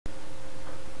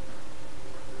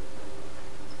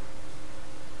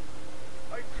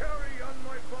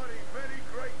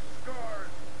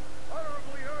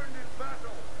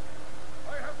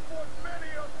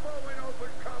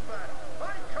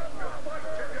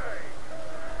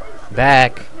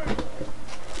Back.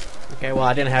 Okay, well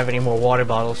I didn't have any more water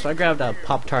bottles, so I grabbed a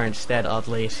Pop-Tart instead,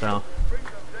 oddly, so.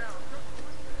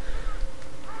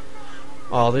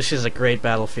 Oh, this is a great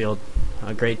battlefield.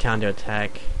 A great town to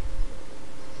attack.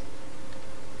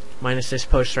 Minus this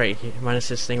post right here, minus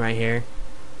this thing right here.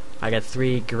 I got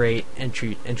 3 great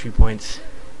entry points.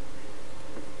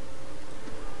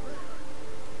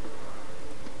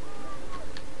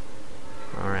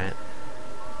 Alright.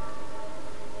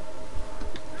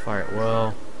 Fire it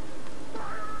well.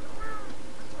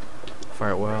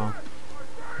 Fire it well.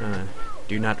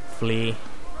 Do not flee.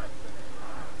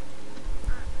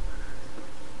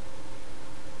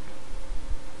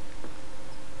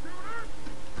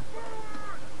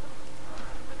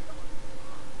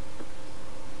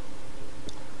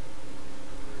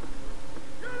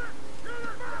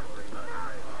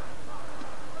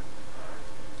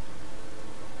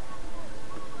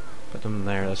 Put them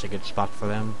there, that's a good spot for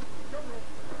them.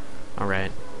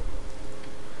 Alright.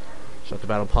 Start the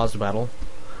battle, pause the battle.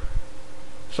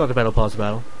 Start the battle, pause the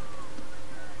battle.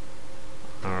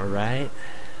 Alright.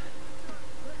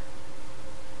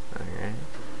 Alright.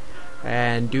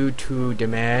 And due to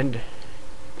demand,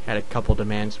 had a couple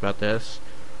demands about this.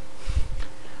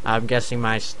 I'm guessing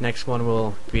my next one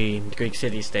will be Greek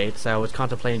city-states. I was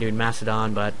contemplating doing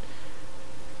Macedon, but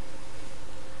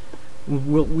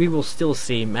we will still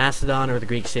see Macedon or the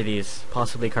Greek cities,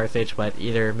 possibly Carthage, but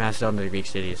either Macedon or the Greek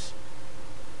cities.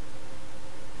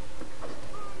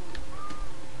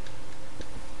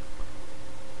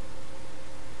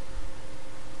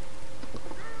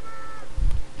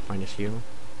 Minus you.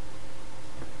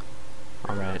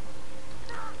 Alright.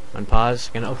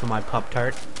 Unpause. Gonna open my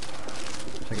Pop-Tart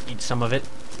so I can eat some of it.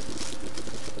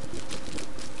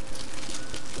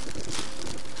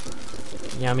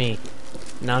 Yummy.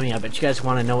 Nummy. I bet you guys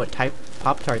want to know what type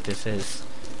Pop-Tart this is.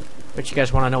 I bet you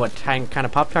guys want to know what kind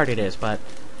of Pop-Tart it is, but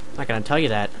I'm not gonna tell you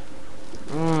that.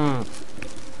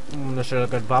 This is a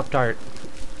good Pop-Tart.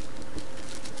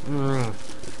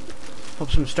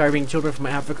 Hope some starving children from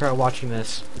Africa are watching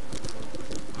this.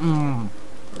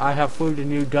 I have food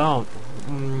and you don't.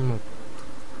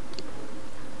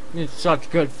 It's such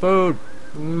good food.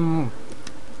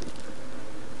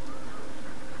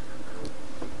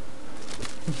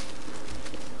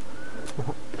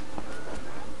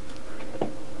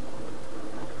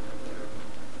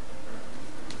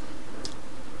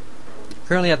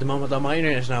 Currently, at the moment, though, my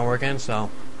internet is not working, so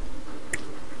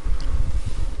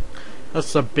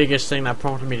that's the biggest thing that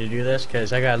prompted me to do this,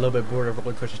 because I got a little bit bored of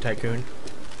Roller Coaster Tycoon.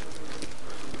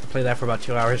 I played that for about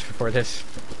 2 hours before this.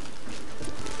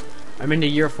 I'm into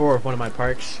year 4 of one of my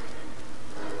parks.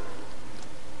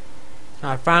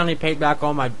 I finally paid back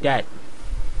all my debt.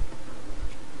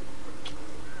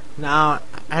 Now,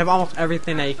 I have almost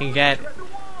everything that you can get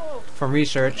from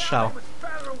research, so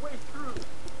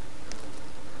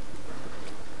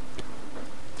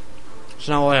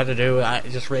now all I have to do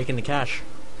is just rake in the cash.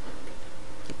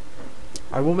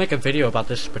 I will make a video about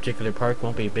this particular park.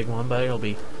 Won't be a big one, but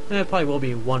it probably will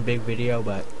be one big video,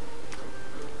 but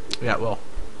yeah, it will.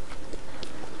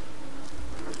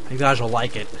 You guys will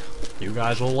like it. You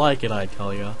guys will like it, I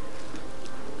tell ya.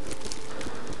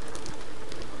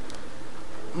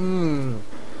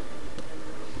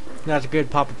 That's a good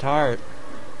Pop-Tart.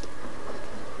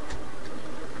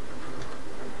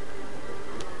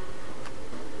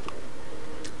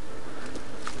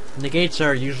 And the gates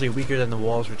are usually weaker than the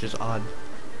walls, which is odd.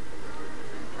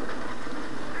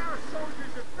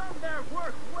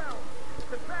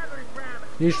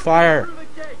 Use fire. The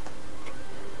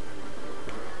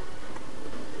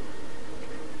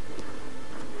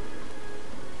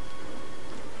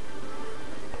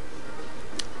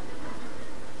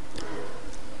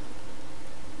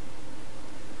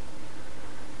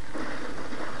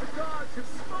gods have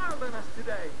smiled on us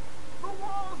today. The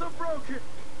walls are broken.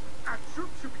 Our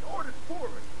troops should be ordered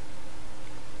forward.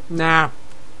 Nah.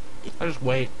 I'll just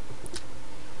wait.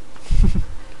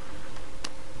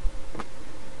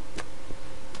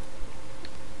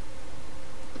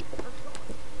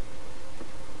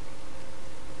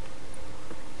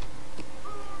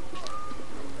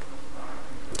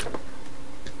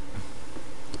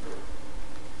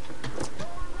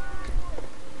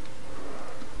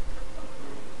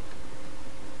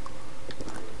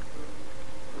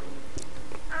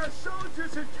 Our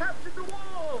soldiers have captured the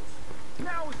walls.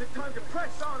 Now is the time to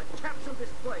press on and capture this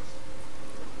place.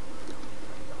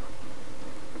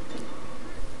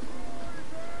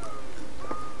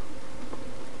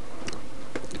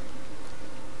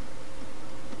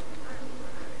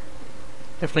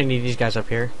 Definitely need these guys up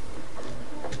here.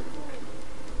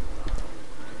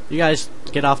 You guys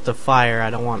get off the fire.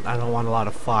 I don't want a lot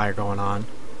of fire going on.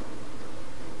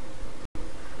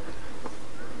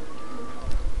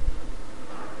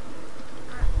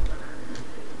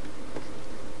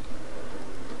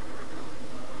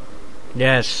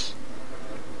 Yes.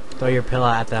 Throw your pillow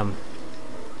at them.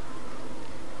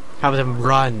 Have them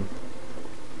run.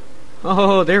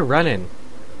 Oh, they're running.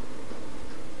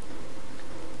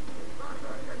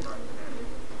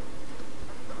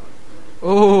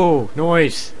 Oh,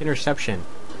 noise. Interception.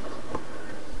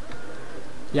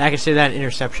 Yeah, I can say that,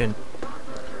 interception.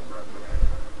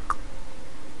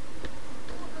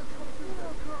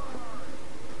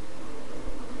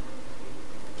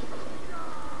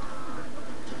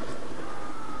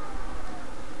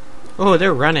 Oh,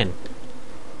 they're running.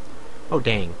 Oh,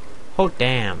 dang. Oh,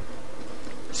 damn.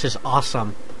 This is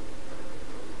awesome.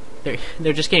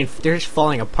 They're just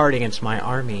falling apart against my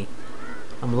army.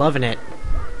 I'm loving it.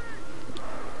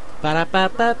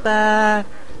 Ba-da-ba-ba-ba.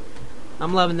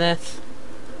 I'm loving this.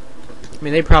 I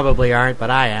mean, they probably aren't,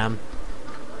 but I am.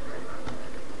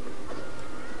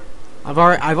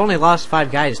 I've only lost 5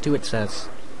 guys too, it says.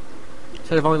 It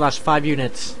said I've only lost 5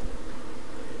 units.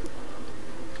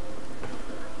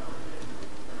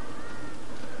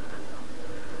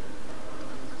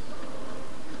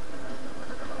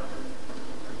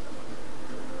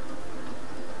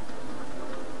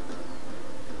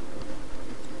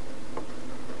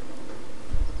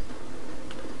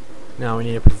 Now we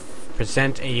need to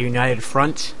present a united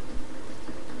front.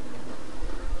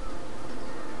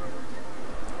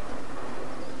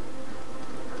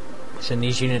 Send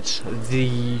these units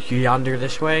yonder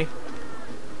this way.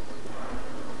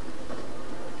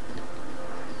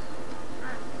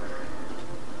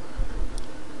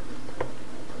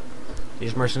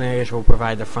 These mercenaries will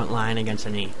provide the front line against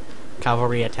any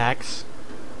cavalry attacks.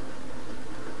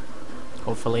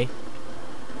 Hopefully.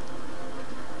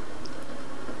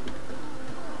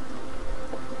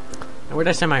 And where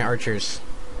did I send my archers?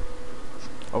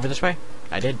 Over this way?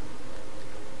 I did.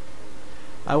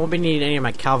 I won't be needing any of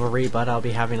my cavalry, but I'll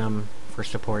be having them for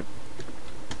support.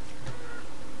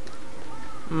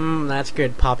 That's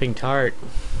good popping tart.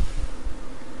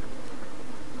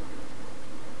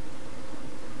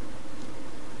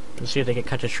 Let's see if they get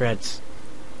cut to shreds.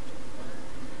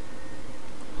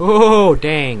 Oh,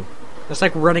 dang. That's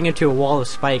like running into a wall of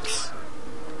spikes.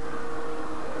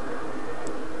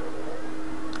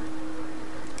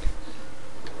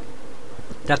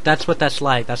 That's what that's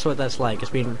like. That's what that's like. It's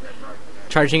being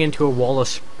charging into a wall of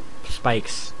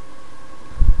spikes.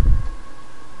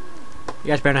 You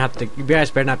guys better not have to. You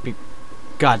guys better not be.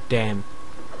 God damn.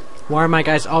 Why are my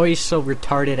guys always so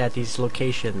retarded at these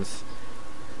locations?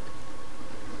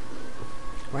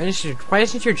 Why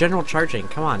isn't your general charging?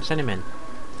 Come on, send him in.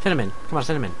 Send him in. Come on,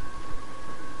 send him in.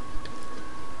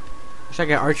 Looks like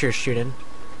I got archers shooting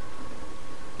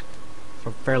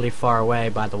from fairly far away,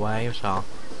 by the way. So.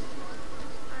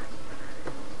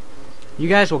 You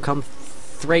guys will come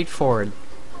straight forward.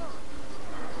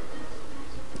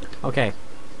 Okay.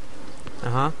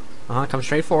 Come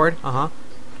straight forward.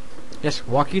 Yes,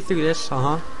 walk you through this.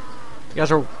 You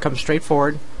guys will come straight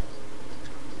forward.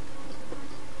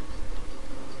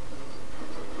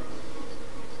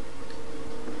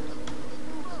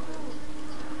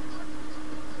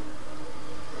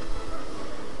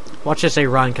 Watch as they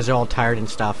run, because they're all tired and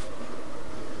stuff.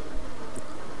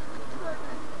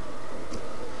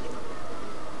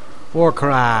 War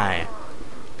cry.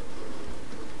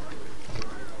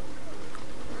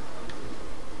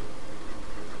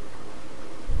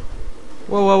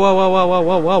 Whoa, whoa, whoa, whoa, whoa, whoa,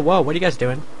 whoa, whoa, whoa, what are you guys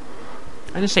doing?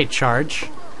 I didn't say charge.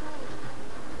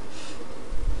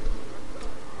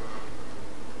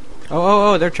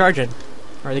 Oh, they're charging.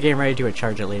 Or they're getting ready to do a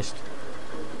charge at least.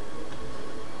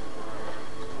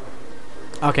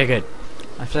 Okay, good.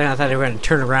 I thought they were going to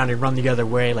turn around and run the other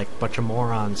way like a bunch of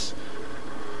morons.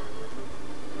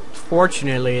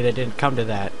 Fortunately, they didn't come to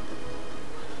that.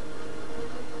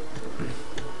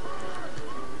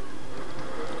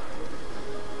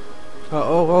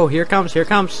 Oh, here comes. They're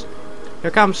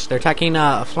attacking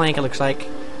a flank, it looks like.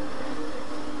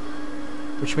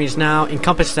 Which means now,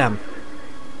 encompass them.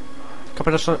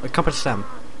 Encompass them.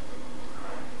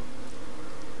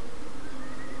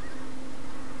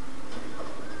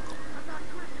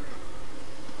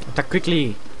 Attack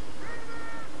quickly.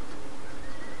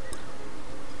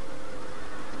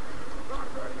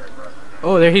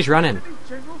 Oh, there he's running.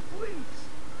 General, please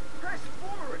press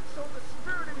forward so the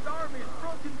spirit of his army is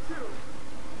broken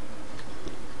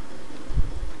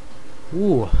too.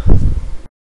 Ooh,